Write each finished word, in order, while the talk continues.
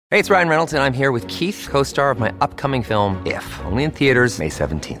Hey, it's Ryan Reynolds, and I'm here with Keith, co-star of my upcoming film, If, only in theaters May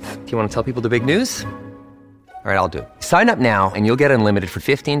 17th. Do you want to tell people the big news? All right, I'll do it. Sign up now and you'll get unlimited for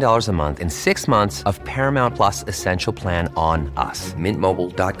 $15 a month and 6 months of Paramount Plus Essential Plan on us.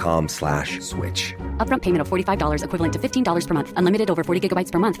 MintMobile.com/switch. Upfront payment of $45 equivalent to $15 per month. Unlimited over 40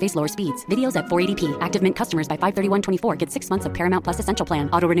 gigabytes per month. Face lower speeds. Videos at 480p. Active Mint customers by 531.24 get 6 months of Paramount Plus Essential Plan.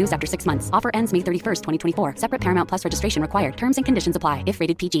 Auto renews after 6 months. Offer ends May 31st, 2024. Separate Paramount Plus registration required. Terms and conditions apply if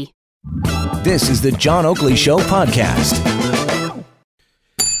rated PG. This is the John Oakley Show podcast.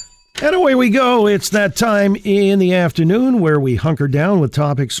 And away we go. It's that time in the afternoon where we hunker down with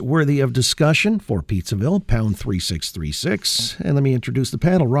topics worthy of discussion for Pizzaville, pound 3636. And let me introduce the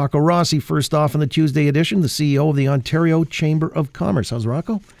panel. Rocco Rossi, first off in the Tuesday edition, the CEO of the Ontario Chamber of Commerce. How's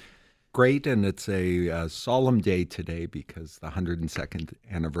Rocco? Great, and it's a solemn day today because the 102nd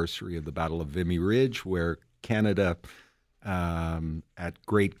anniversary of the Battle of Vimy Ridge, where Canada, at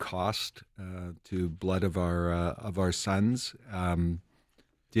great cost to blood of our sons,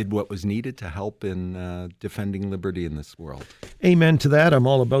 did what was needed to help in defending liberty in this world. Amen to that. I'm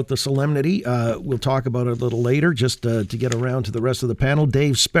all about the solemnity. We'll talk about it a little later, just to get around to the rest of the panel.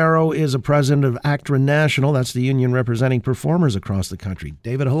 Dave Sparrow is a president of ACTRA National. That's the union representing performers across the country.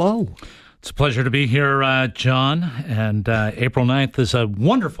 David, hello. It's a pleasure to be here, John. And April 9th is a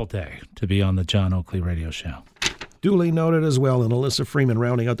wonderful day to be on the John Oakley Radio Show. Duly noted as well. And Elissa Freeman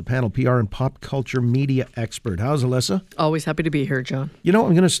rounding out the panel, PR and pop culture media expert. How's Elissa? Always happy to be here, John. You know,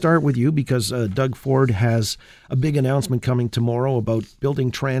 I'm going to start with you because Doug Ford has a big announcement coming tomorrow about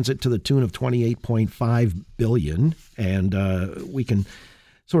building transit to the tune of $28.5 billion. And we can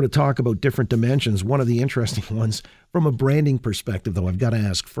sort of talk about different dimensions. One of the interesting ones from a branding perspective, though, I've got to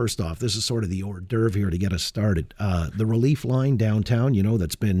ask first off, this is sort of the hors d'oeuvre here to get us started. The relief line downtown, you know,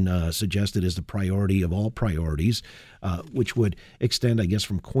 that's been suggested as the priority of all priorities, which would extend, I guess,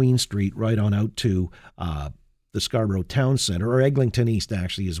 from Queen Street right on out to the Scarborough Town Center, or Eglinton East,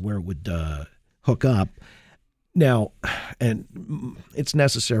 actually, is where it would hook up. Now, and it's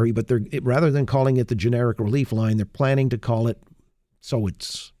necessary, but rather than calling it the generic relief line, they're planning to call it, so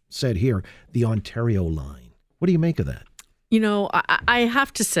it's said here, the Ontario line. What do you make of that? You know, I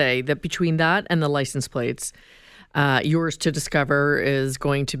have to say that between that and the license plates, yours to discover is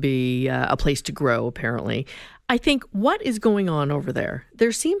going to be a place to grow, apparently. I think what is going on over there?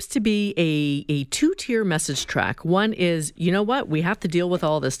 There seems to be a two-tier message track. One is, you know what? We have to deal with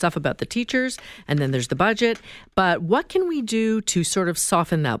all this stuff about the teachers, and then there's the budget. But what can we do to sort of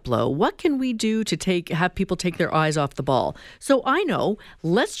soften that blow? What can we do to have people take their eyes off the ball? So I know,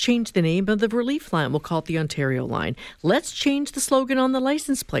 let's change the name of the relief line. We'll call it the Ontario line. Let's change the slogan on the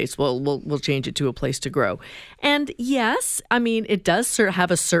license plates. We'll change it to a place to grow. And yes, I mean, it does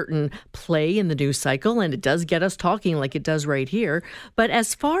have a certain play in the news cycle, and it does get us talking like it does right here. But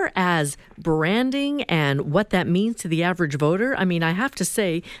as far as branding and what that means to the average voter, I mean, I have to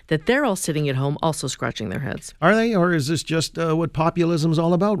say that they're all sitting at home also scratching their heads. Are they? Or is this just what populism's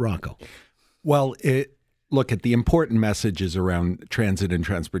all about, Rocco? Well, look at the important messages around transit and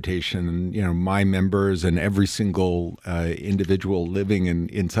transportation. And, you know, my members and every single individual living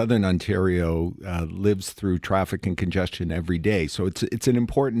in Southern Ontario lives through traffic and congestion every day. So it's an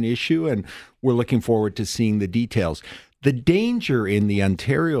important issue, and we're looking forward to seeing the details. The danger in the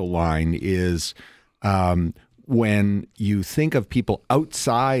Ontario line is when you think of people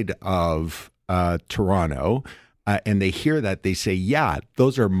outside of Toronto, and they hear that, they say, yeah,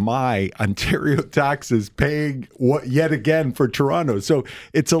 those are my Ontario taxes paying yet again for Toronto. So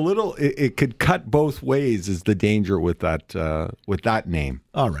it's it could cut both ways is the danger with that name.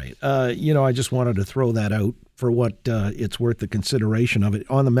 All right. I just wanted to throw that out for what it's worth, the consideration of it.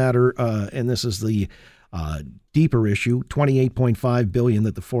 On the matter, and this is the deeper issue, $28.5 billion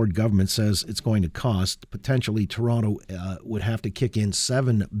that the Ford government says it's going to cost. Potentially Toronto would have to kick in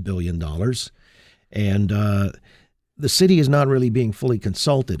 $7 billion. And the city is not really being fully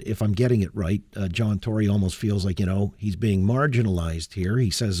consulted, if I'm getting it right. John Tory almost feels like, he's being marginalized here.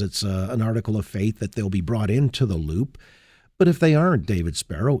 He says it's an article of faith that they'll be brought into the loop. But if they aren't, David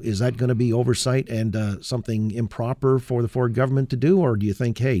Sparrow, is that going to be oversight and something improper for the Ford government to do? Or do you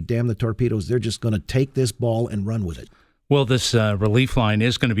think, hey, damn the torpedoes, they're just going to take this ball and run with it? Well, this relief line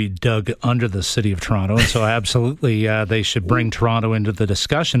is going to be dug under the city of Toronto, and so absolutely they should bring Toronto into the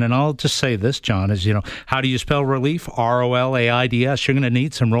discussion. And I'll just say this, John, is, how do you spell relief? ROLAIDS. You're going to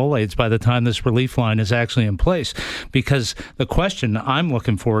need some Rolaids by the time this relief line is actually in place, because the question I'm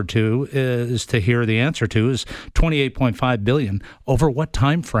looking forward to is to hear the answer to is $28.5 billion over what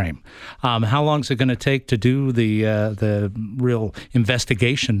time frame? How long is it going to take to do the real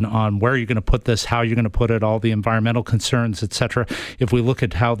investigation on where you're going to put this, how you're going to put it, all the environmental concerns concerns, etc. If we look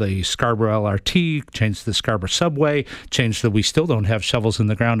at how the Scarborough LRT changed the Scarborough subway, changed that we still don't have shovels in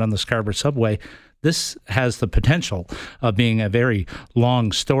the ground on the Scarborough subway, this has the potential of being a very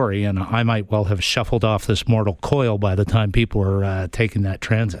long story, and I might well have shuffled off this mortal coil by the time people were taking that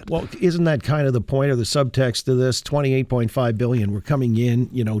transit. Well, isn't that kind of the point or the subtext of this? $28.5 billion. We're coming in,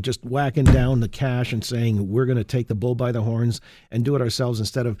 just whacking down the cash and saying we're going to take the bull by the horns and do it ourselves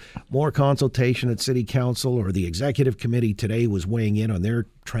instead of more consultation at City Council, or the Executive Committee today was weighing in on their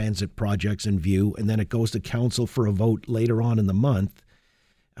transit projects in view, and then it goes to Council for a vote later on in the month.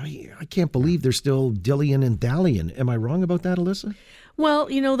 I can't believe they're still dillying and dallying. Am I wrong about that, Elissa? Well,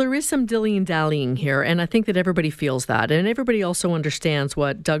 there is some dilly-dallying here, and I think that everybody feels that. And everybody also understands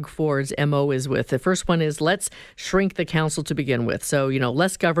what Doug Ford's MO is with. The first one is, let's shrink the council to begin with. So,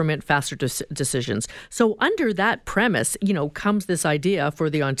 less government, faster decisions. So under that premise, comes this idea for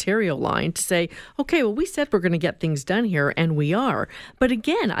the Ontario line to say, okay, well, we said we're going to get things done here, and we are. But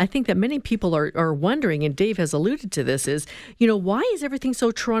again, I think that many people are wondering, and Dave has alluded to this, is, why is everything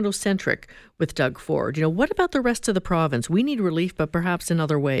so Toronto-centric with Doug Ford? What about the rest of the province? We need relief, but perhaps in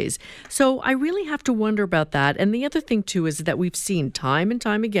other ways. So I really have to wonder about that. And the other thing, too, is that we've seen time and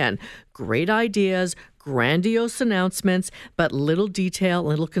time again, great ideas, grandiose announcements, but little detail,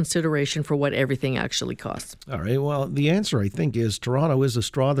 little consideration for what everything actually costs. All right. Well, the answer, I think, is Toronto is the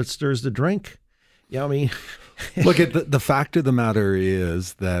straw that stirs the drink. Yeah, I mean... Look, the fact of the matter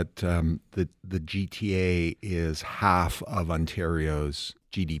is that the GTA is half of Ontario's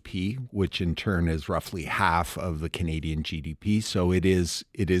GDP, which in turn is roughly half of the Canadian GDP. So it is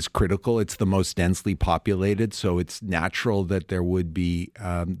critical. It's the most densely populated, so it's natural that there would be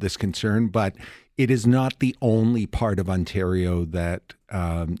this concern. But it is not the only part of Ontario that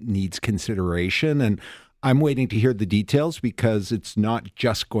needs consideration. And I'm waiting to hear the details, because it's not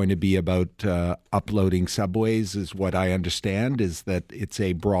just going to be about uploading subways, is what I understand, is that it's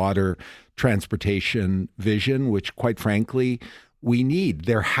a broader transportation vision, which quite frankly, we need.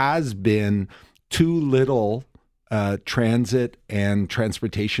 There has been too little transit and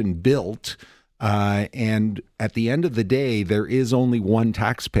transportation built. And at the end of the day, there is only one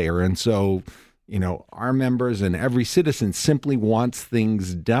taxpayer. And so, our members and every citizen simply wants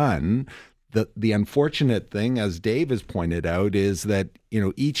things done. The unfortunate thing, as Dave has pointed out, is that,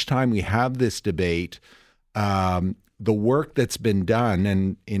 each time we have this debate, the work that's been done,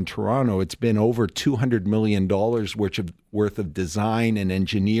 and in Toronto, it's been over $200 million worth of design and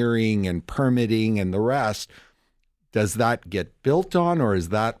engineering and permitting and the rest. Does that get built on, or is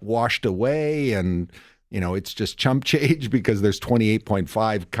that washed away? And, it's just chump change because there's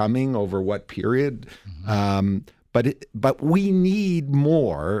 28.5 coming over what period? Mm-hmm. But we need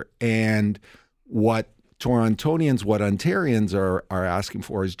more, and what Torontonians, what Ontarians are asking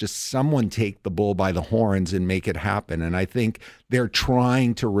for is just someone take the bull by the horns and make it happen. And I think they're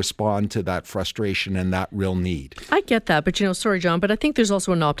trying to respond to that frustration and that real need. I get that, but sorry, John, but I think there's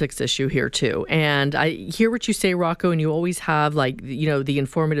also an optics issue here too. And I hear what you say, Rocco, and you always have the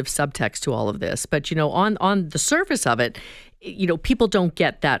informative subtext to all of this. But on the surface of it, people don't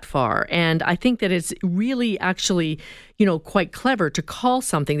get that far. And I think that it's really actually, quite clever to call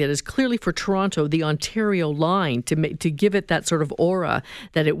something that is clearly for Toronto the Ontario line, to give it that sort of aura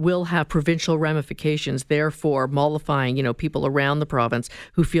that it will have provincial ramifications, therefore mollifying, people around the province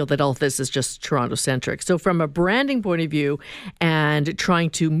who feel that all of this is just Toronto-centric. So from a branding point of view and trying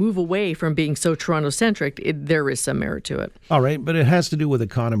to move away from being so Toronto-centric, there is some merit to it. All right, but it has to do with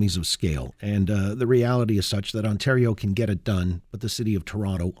economies of scale. And the reality is such that Ontario can get it done, but the city of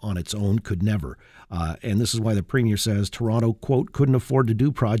Toronto on its own could never. And this is why the Premier says Toronto, quote, couldn't afford to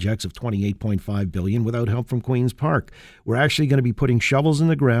do projects of $28.5 billion without help from Queen's Park. We're actually going to be putting shovels in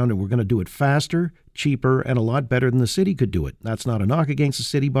the ground, and we're going to do it faster, cheaper, and a lot better than the city could do it. That's not a knock against the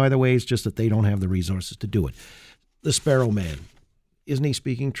city, by the way. It's just that they don't have the resources to do it. The Sparrow Man, isn't he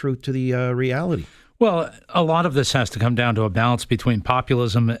speaking truth to the reality? Well, a lot of this has to come down to a balance between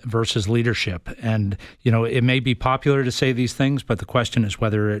populism versus leadership. And, it may be popular to say these things, but the question is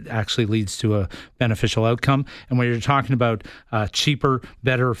whether it actually leads to a beneficial outcome. And when you're talking about cheaper,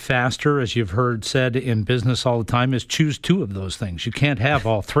 better, faster, as you've heard said in business all the time, is choose two of those things. You can't have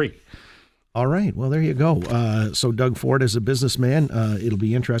all three. All right. Well, there you go. So Doug Ford, as a businessman, it'll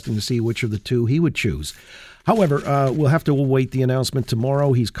be interesting to see which of the two he would choose. However, we'll have to await the announcement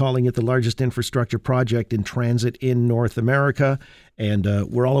tomorrow. He's calling it the largest infrastructure project in transit in North America, and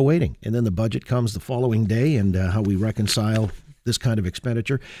we're all awaiting. And then the budget comes the following day, and how we reconcile this kind of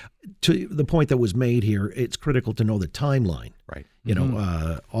expenditure. To the point that was made here, it's critical to know the timeline. Right. You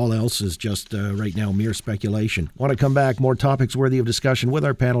know, all else is just right now mere speculation. Want to come back, more topics worthy of discussion with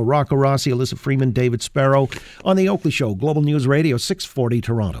our panel, Rocco Rossi, Elissa Freeman, David Sparrow, on The Oakley Show, Global News Radio, 640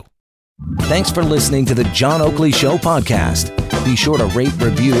 Toronto. Thanks for listening to the John Oakley Show podcast. Be sure to rate,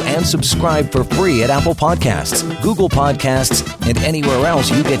 review, and subscribe for free at Apple Podcasts, Google Podcasts, and anywhere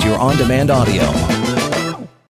else you get your on-demand audio.